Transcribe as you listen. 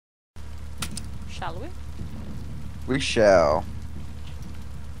shall we? We shall.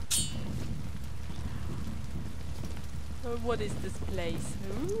 What is this place?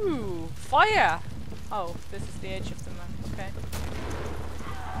 Ooh, fire! Oh, this is the edge of the map. Okay.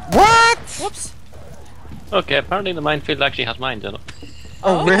 What? Whoops! Okay, apparently the minefield actually has mines in it.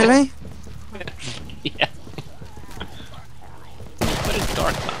 Oh, really? Yeah. But it's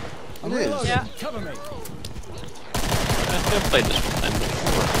dark now. It is. Yeah. Cover me. I've played this one time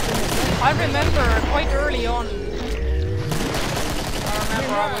before. I remember quite early on. I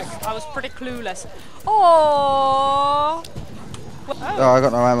remember I was pretty clueless. Oh. Oh, I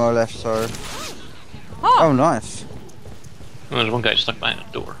got no ammo left, so. Oh, nice. And there's one guy stuck behind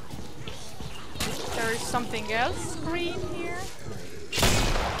a door. There is something else green here.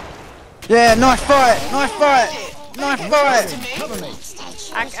 Yeah, knife fight! Knife fight! Knife fight! Cover me.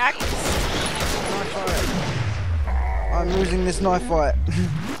 Ack. I'm losing this knife fight.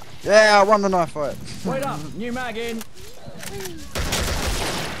 Yeah, I won the knife fight. Wait up. New mag in.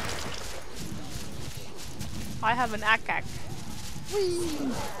 I have an ack.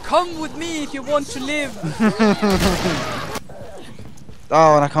 Come with me if you want to live.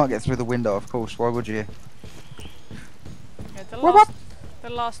 Oh, and I can't get through the window, of course. Why would you? Yeah, What? the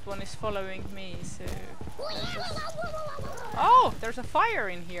last one is following me, so... Oh, there's a fire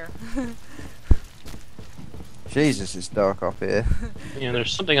in here. Jesus, it's dark up here. Yeah,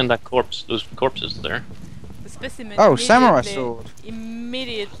 there's something on that corpse. Those corpses there. The specimen Oh, samurai sword.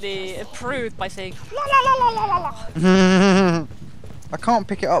 Immediately approved by saying la la la la la la. I can't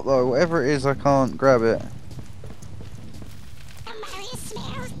pick it up though. Whatever it is, I can't grab it.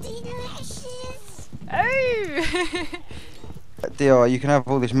 Oh! DR, you can have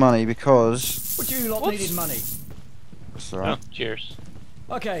all this money because. Would you lot needed money? That's alright. Oh, cheers.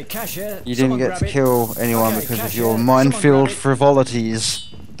 Okay, cash here. You didn't get to kill anyone Okay, because of cash your here. minefield Someone grab it. frivolities.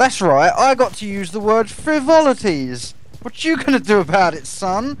 That's right, I got to use the word frivolities. What you gonna do about it,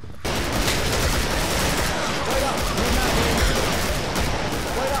 son?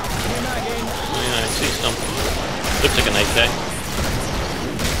 Yeah, I see something. Looks like a nice guy.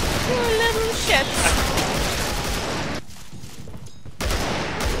 You little shit.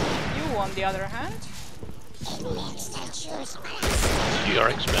 You, on the other hand. You are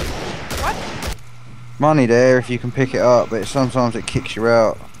expensive. What? Money there if you can pick it up, but sometimes it kicks you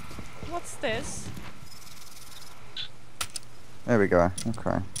out. What's this? There we go.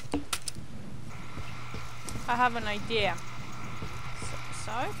 Okay. I have an idea.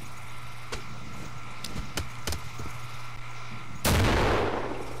 So?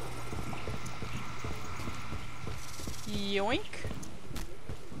 Yoink.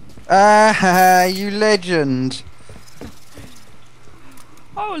 Ah, you legend.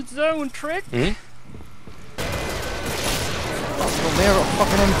 Old zone trick. Hmm? Fuck me, I got a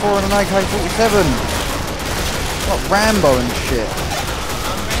fucking M4 and an AK-47. Got Rambo and shit.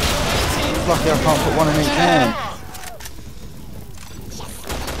 It's lucky I can't put one in each hand.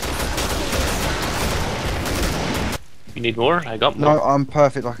 You need more? I got more. No, I'm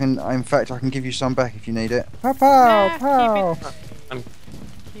perfect. In fact, I can give you some back if you need it. Pow, Nah, pow, keep pow.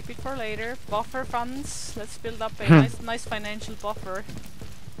 Keep it for later. Buffer funds. Let's build up a nice financial buffer.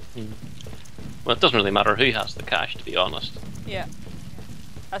 Well, it doesn't really matter who has the cash, to be honest. Yeah.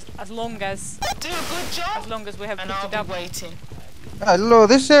 As long as Do a good job, as long as we have and picked I'll it be up. waiting. Hello,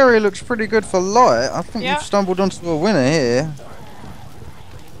 this area looks pretty good for light. I think Yeah. you've stumbled onto a winner here.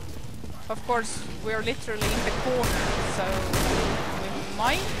 Of course, we're literally in the corner, so we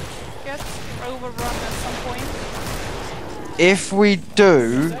might get overrun at some point. If we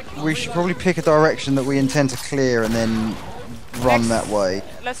do, we should probably pick a direction that we intend to clear and then run that way.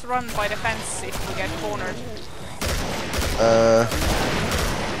 Let's run by the fence if we get cornered.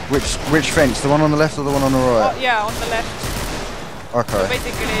 Which fence? The one on the left or the one on the Oh, right? yeah, on the left. Okay.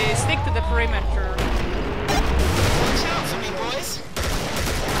 Basically, stick to the perimeter. Watch out for me, boys.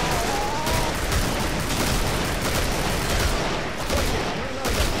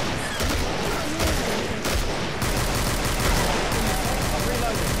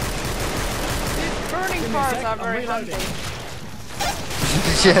 These burning cars are very handy.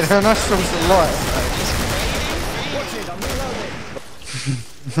 Yeah, they're a nice source of light. Watch it, I'm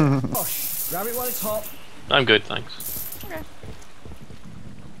reloading. Gosh, grab it while it's hot. I'm good, thanks. Okay.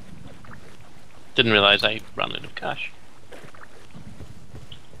 Didn't realise I ran out of cash.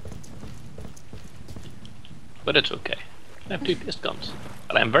 But it's okay. I have 2 pist guns.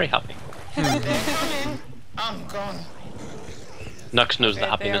 And I'm very happy. I'm gone. Nux knows the They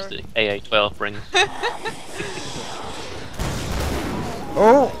happiness are- the AA-12 brings.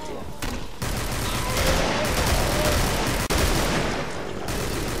 Oh!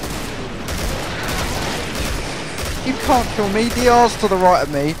 You can't kill me. DR's to the right of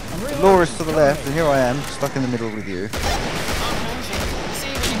me. Laura's to the left, and here I am, stuck in the middle with you. I'm moving. See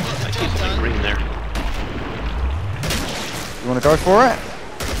if you've got the I see job something done. green there. You want to go for it?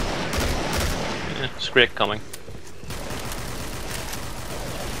 Yeah, Scrake coming.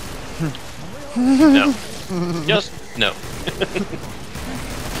 No. Just no.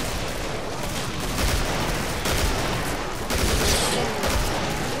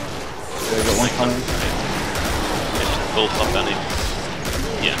 Yeah, you got one coming. It's both up and in.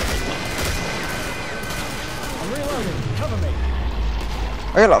 Yeah. I'm reloading. Cover me.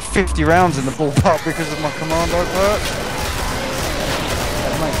 I got like 50 rounds in the ballpark because of my commando perk.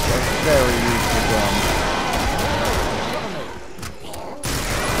 That makes it a very useful gun.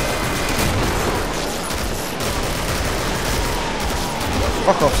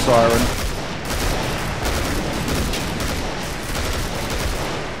 Fuck off, Siren.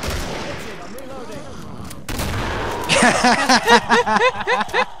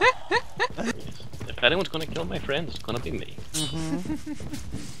 If anyone's gonna kill my friends, it's gonna be me. That's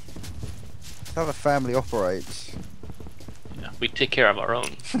how the family operates. Yeah, we take care of our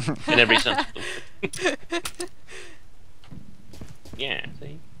own in every sense of the word. Yeah,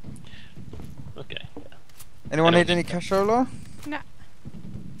 see? Okay. Yeah. Anyone I need don't any need that. cashola? No.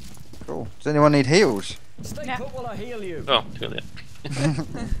 Cool. Does anyone need heals? Stay No. put while I heal you. Oh, kill it.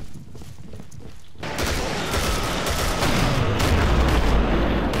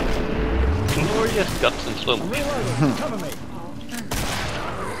 Glorious guts and slow I'm motion. reloading. Cover me.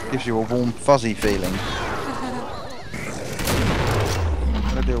 Gives you a warm, fuzzy feeling. I'm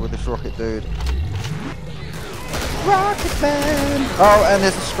gonna deal with this rocket dude. Rocket Man! Oh, and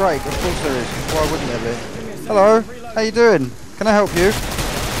there's a strike. Of course there is. Why wouldn't there be? Hello. How you doing? Can I help you?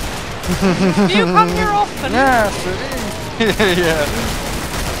 Do you come here often? Yes, it is. Yeah.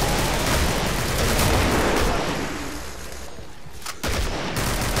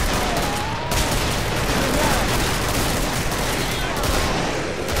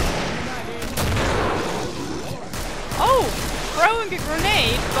 Oh, throwing a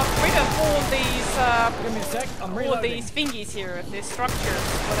grenade, got rid of all these Give me a sec. I'm all reloading. these thingies here, these structures,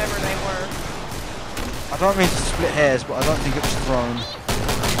 whatever they were. I don't mean to split hairs, but I don't think it was thrown.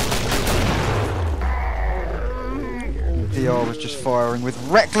 DR was just firing with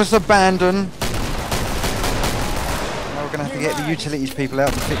reckless abandon. Now we're gonna have to get the utilities people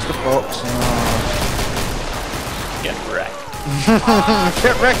out to fix the box. Oh. Get wrecked.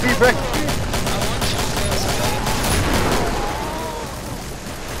 Get wrecked, be wrecked.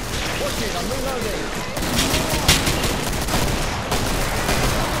 Watch it. I'm reloading.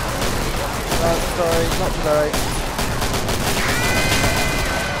 No, sorry, not today.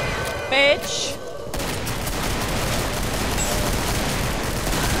 Bitch!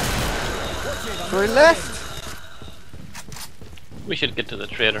 Three left. We should get to the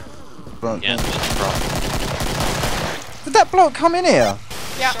trader. But, Yeah, just drop. Did that bloke come in here?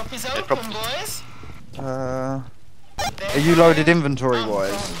 Yeah. Shop is dropped open, it. boys. Are you loaded inventory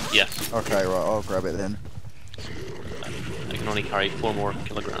wise? Yes. Okay, right, I'll grab it then. I can only carry 4 more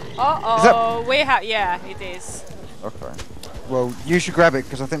kilograms. Uh-oh, we have, yeah, it is. Okay. Well, you should grab it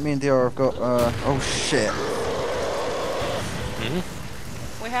because I think me and DR have got. Oh shit. Hmm?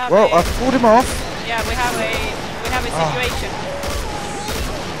 We have Well, a, I've pulled him off. yeah, we have a situation.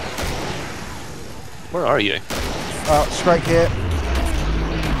 Where are you? Straight here.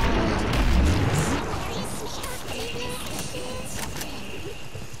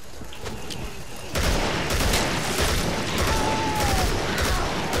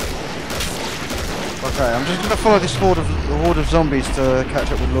 Okay, I'm just gonna follow this horde of zombies to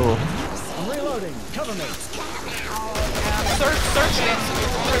catch up with Law. I'm reloading. Cover me. Circling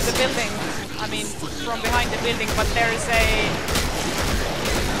through the building. I mean, from behind the building, but there's a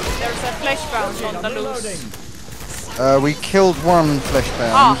flesh bound on the I'm loose. reloading. We killed one flesh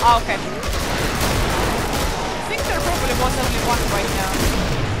bound. Oh, okay. I think there probably was only one right now.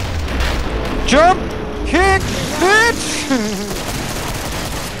 Jump! Kick! Bitch!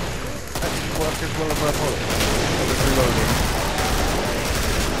 That worked as well as I thought. I was reloading.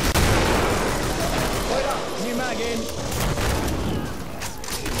 New mag in.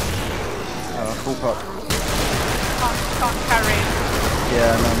 Cool pup. Can't carry.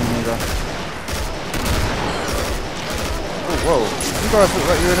 Yeah, no, me neither. Oh, whoa. You guys look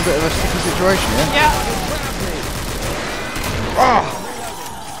like you're in a bit of a sticky situation, yeah? Yeah. Ah!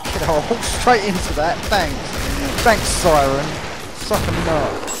 Get a hole straight into that. Thanks. Thanks, Siren. Suck a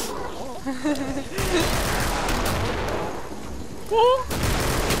nut.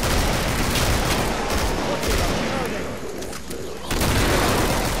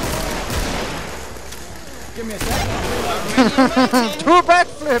 Give me a second. Do a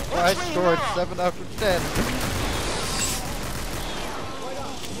backflip! I scored 7 out of 10.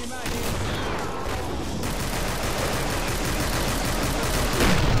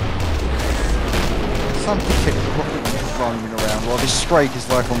 Some kick rocket roaming around while this Scrake is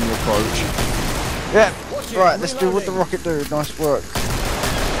like on the approach. Yeah, right, let's do what the rocket do. Nice work.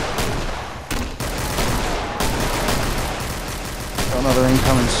 Got another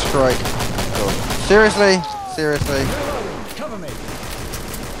incoming Scrake. God. Seriously? Seriously? Cover me.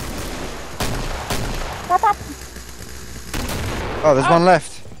 Oh, there's one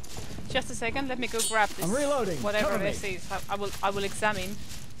left. Just a second, let me go grab this. I'm reloading. Whatever Cover me. this is, I will examine.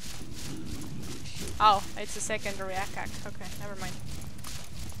 Oh, it's a secondary ACAC. Okay, never mind.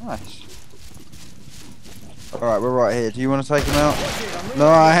 Nice. Alright, we're right here. Do you want to take him out?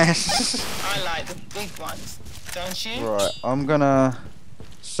 Nice. I like the big ones, don't you? Right, I'm gonna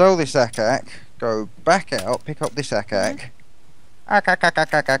sell this ACAC, go back out, pick up this ACAC, and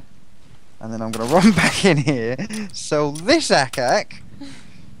then I'm gonna run back in here, sell this ACAC.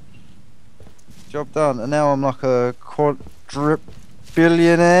 Job done. And now I'm like a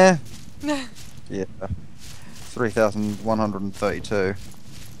quadrillionaire. Yeah, 3,132.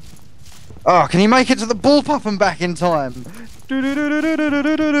 Oh, can you make it to the bullpup and back in time?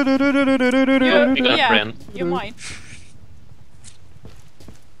 Yeah, you might.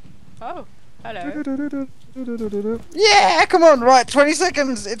 Oh, hello. Yeah, come on, right, 20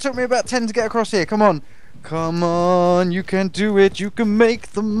 seconds. It took me about 10 to get across here. Come on. Come on, you can do it. You can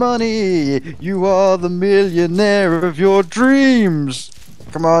make the money. You are the millionaire of your dreams.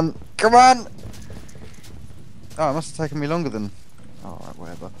 Come on, come on. Oh, it must have taken me longer than... Alright,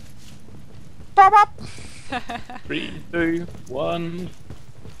 whatever. Bop, bop. 3, 2, 1.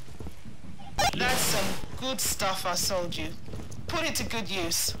 That's some good stuff I sold you. Put it to good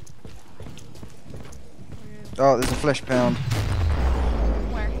use. Oh, there's a flesh pound.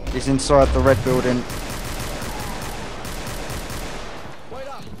 Where? He's inside the red building. Wait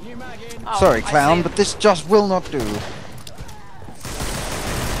up. New mag in. Oh, Sorry, I clown, see. but this just will not do.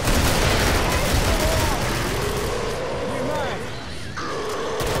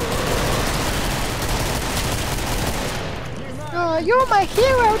 Oh, you're my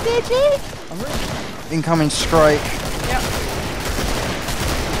hero, Digi! Incoming strike. Yep.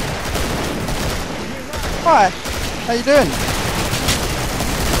 Hi, how you doing?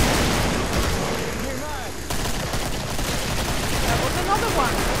 That was another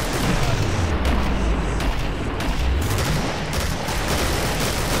one.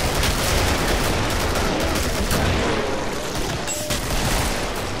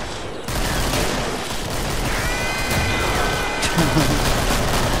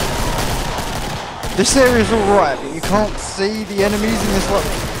 This area's alright, but you can't see the enemies in this like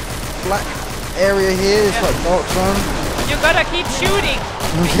black area here. It's like dark zone. You gotta keep shooting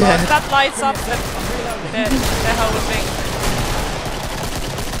because Yeah. that lights up the whole thing.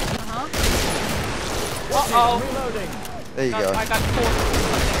 Uh-oh. Reloading. There you God, go. I got caught.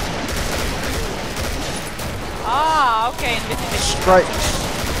 Ah, okay. And this is Straight.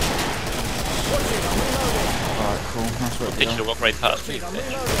 Alright, cool. Nice work. Did you walk right past me?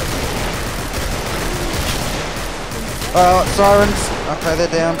 Sirens. Okay, they're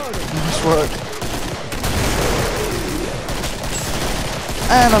down. Nice work.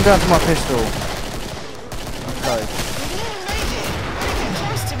 And I'm down to my pistol. Okay.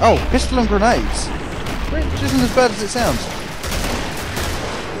 Oh, pistol and grenades. Which isn't as bad as it sounds.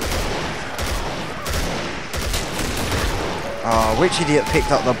 Oh, which idiot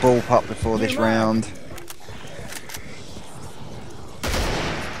picked up the bullpup before this round?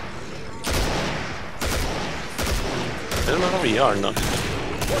 I don't know where we are now.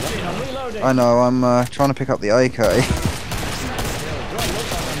 I know, I'm trying to pick up the AK.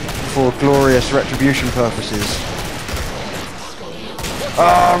 For glorious retribution purposes.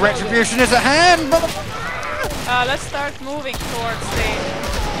 Oh, retribution is at hand, motherfucker! let's start moving towards the...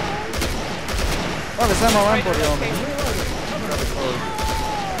 Oh, there's ammo and body radio armor.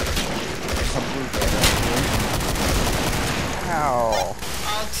 station. Ow.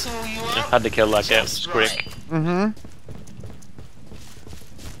 I'll tool you I up. had to kill like a Just right. scrick. Mm-hmm.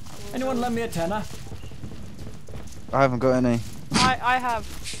 Anyone lend me a tenner? I haven't got any. I have.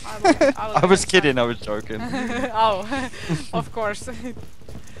 I was kidding, I was joking. Oh, of course.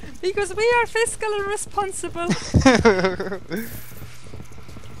 Because we are fiscally responsible.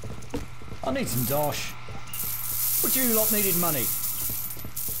 I need some dosh. But you lot needed money.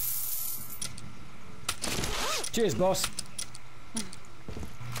 Cheers, boss.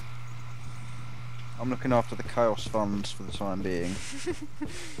 I'm looking after the chaos funds for the time being.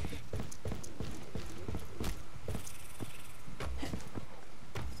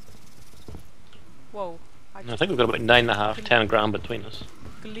 Whoa. I I just think we've got about 9.5, 10 grand between us.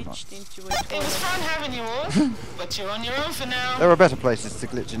 glitched into It was it. fun having you all, but you're on your own for now. There are better places to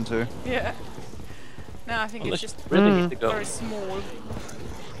glitch into. Yeah. No, I think Well, it's let's just really need to go. very small.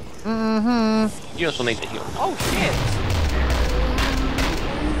 Mm-hmm. You also need to heal. Oh shit!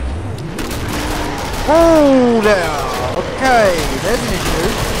 Oh, there. Okay, there's an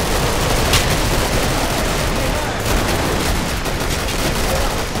issue.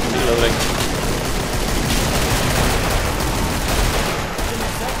 Reloading.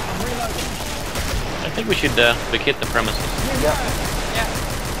 I think we should vacate the premises. Yeah. Yeah.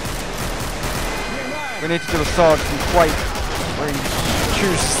 We need to do a sergeant quake where he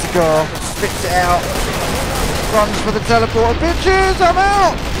chooses to go, spits it out, runs for the teleporter. Bitches, I'm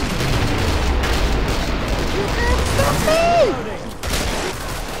out! You can't stop me!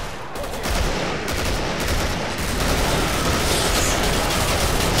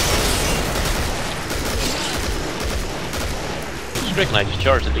 Scrick and I just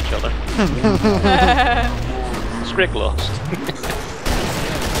charged at each other. Scrick lost.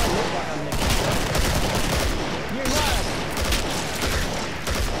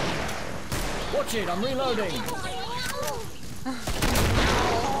 Watch it, I'm reloading.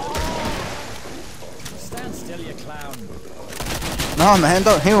 Stand still, you clown. No man,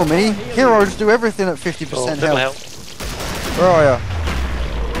 don't heal me. Heroes do everything at 50% Oh, health. little help. Where are ya?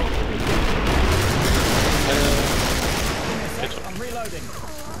 I'm reloading.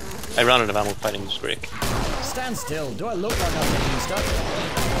 I ran out of ammo fighting the Scrick. Stand still. Do I look like I'm making stuff?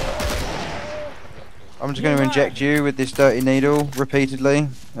 I'm just going to inject you with this dirty needle repeatedly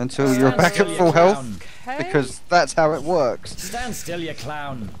until you're back at full health, Okay. because that's how it works. Stand still, you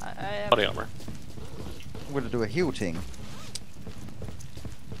clown. Body armor. I'm going to do a heal thing. Do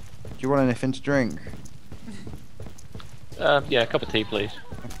you want anything to drink? Yeah, a cup of tea, please.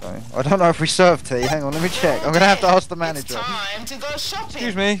 Okay. I don't know if we serve tea. Hang on, let me check. I'm going to have to ask the It's manager. time to go shopping.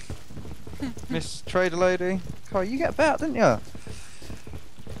 Excuse me, Miss Trader Lady. Carl, you get about, didn't you?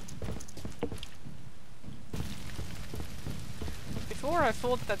 Before I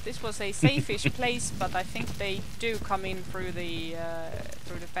thought that this was a safe-ish place, but I think they do come in through the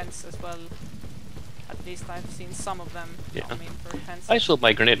fence as well. At least I've seen some of them Yeah. come in through fences. I sold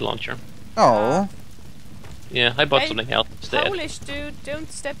my grenade launcher. Oh, Yeah, I bought Hey, something else instead. Polish dude,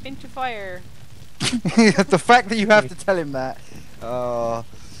 don't step into fire. the fact that you have to tell him that.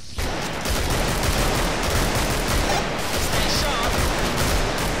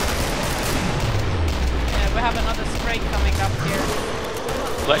 Yeah, we have another spray coming up here.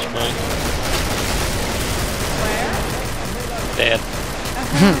 Flashpoint. Where? Dead.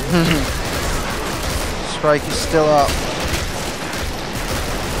 Sprake is still up.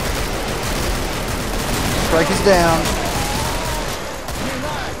 Sprake is down.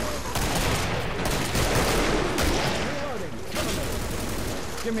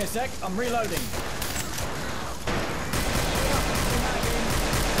 Give me a sec, I'm reloading.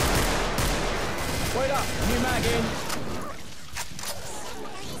 Wait up, new mag in.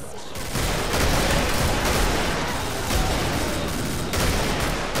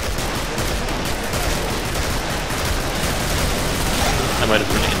 I might have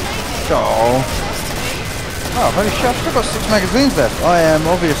grenade. Oh. Oh, holy shit, I've still got 6 magazines left. I am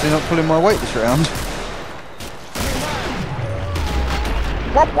obviously not pulling my weight this round.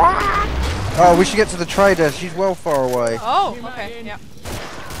 Oh, we should get to the trader. She's well far away. Oh, okay, yeah.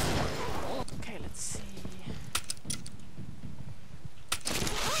 Okay, let's see.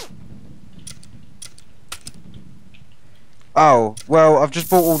 Oh, well, I've just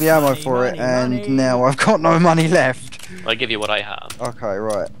bought all the ammo Money, for it, money, and money. now I've got no money left. I'll give you what I have. Okay,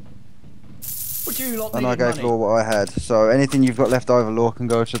 right. Would you lot And I need gave money? Law what I had. So anything you've got left over, Law, can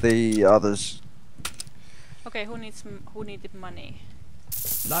go to the others. Okay, who needed money?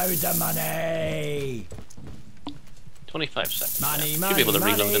 Loads of money. 25 seconds. Money, yeah. money, Should be able to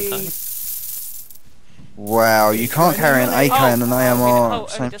reload in money. time. Wow, you can't carry an AK and an AMR at the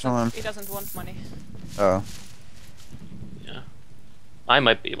same he doesn't, time. he doesn't want money. Oh. Yeah. I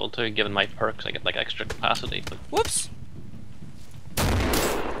might be able to, given my perks, I get like extra capacity, but Whoops!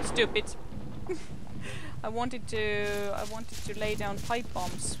 Stupid. I wanted to lay down pipe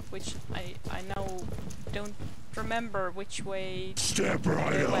bombs, which I now don't remember which way Step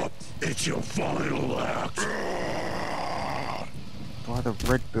right they up. went. It's your final act. By the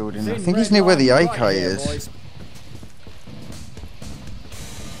red building. I Thin think red he's near where the line AK right here, is. boys.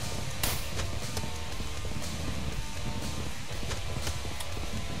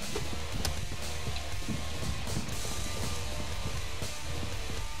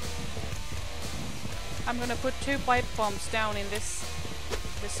 I'm gonna put 2 pipe bombs down in this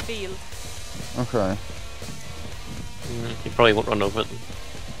field. Okay. You probably won't run over it.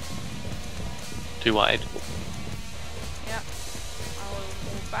 Too wide. Yeah. I will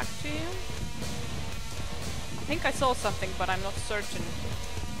move back to you. I think I saw something, but I'm not certain.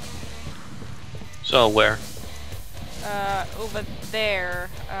 So where? Over there.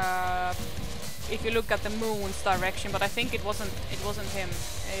 If you look at the moon's direction, but I think it wasn't him.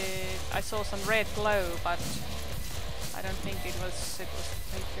 I saw some red glow, but I don't think it was the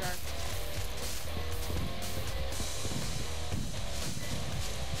patriarch.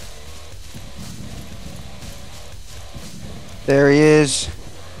 There he is.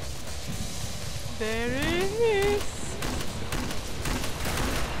 There it is.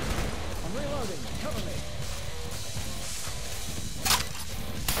 I'm reloading. Cover me.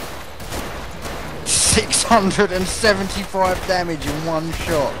 675 damage in one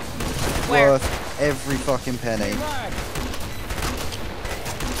shot. Where? Worth every fucking penny. Mag.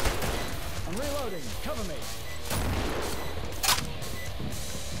 I'm reloading. Cover me.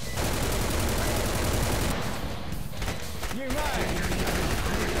 New mag.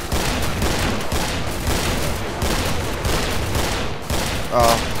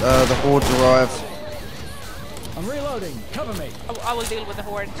 The horde's arrived. I'm reloading. Cover me. I will deal with the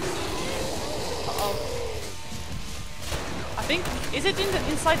horde. Uh-oh. I think... Is it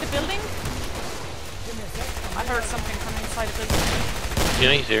inside the building? Give me a sec. I heard something from inside the building.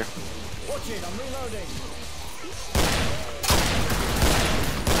 Yeah, he's here. Watch it. I'm reloading.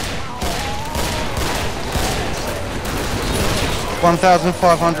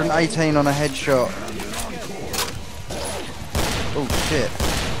 $1,518 on a headshot. Oh shit.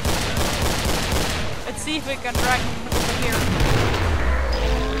 Let's see if we can drag him over here.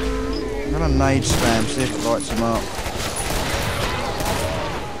 I'm gonna nade spam, see if it lights him up.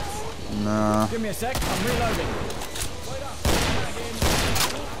 Nah. Give me a sec. I'm reloading. Wait up.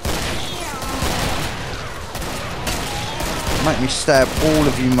 Make me stab all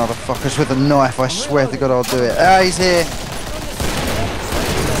of you motherfuckers with a knife, I swear to God I'll do it. Ah, he's here. Give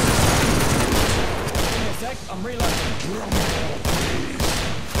me a sec. I'm reloading.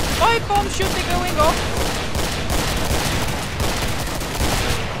 Pipe bomb shooting going off.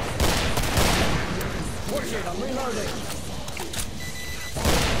 Watch it. I'm reloading.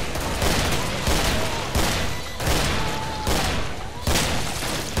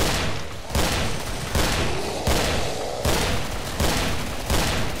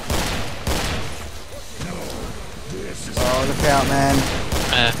 Oh, look out, man.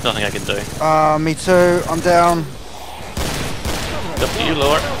 Nothing I can do. Ah, me too. I'm down. Up to you,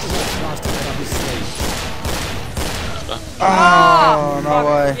 Lord. Oh, no fuck.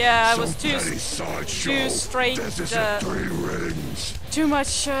 way. Yeah, I was too straight. Too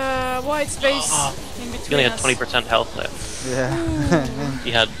much white space in He only between had us. 20% health left. Yeah.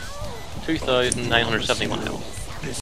 He had 2,971 health.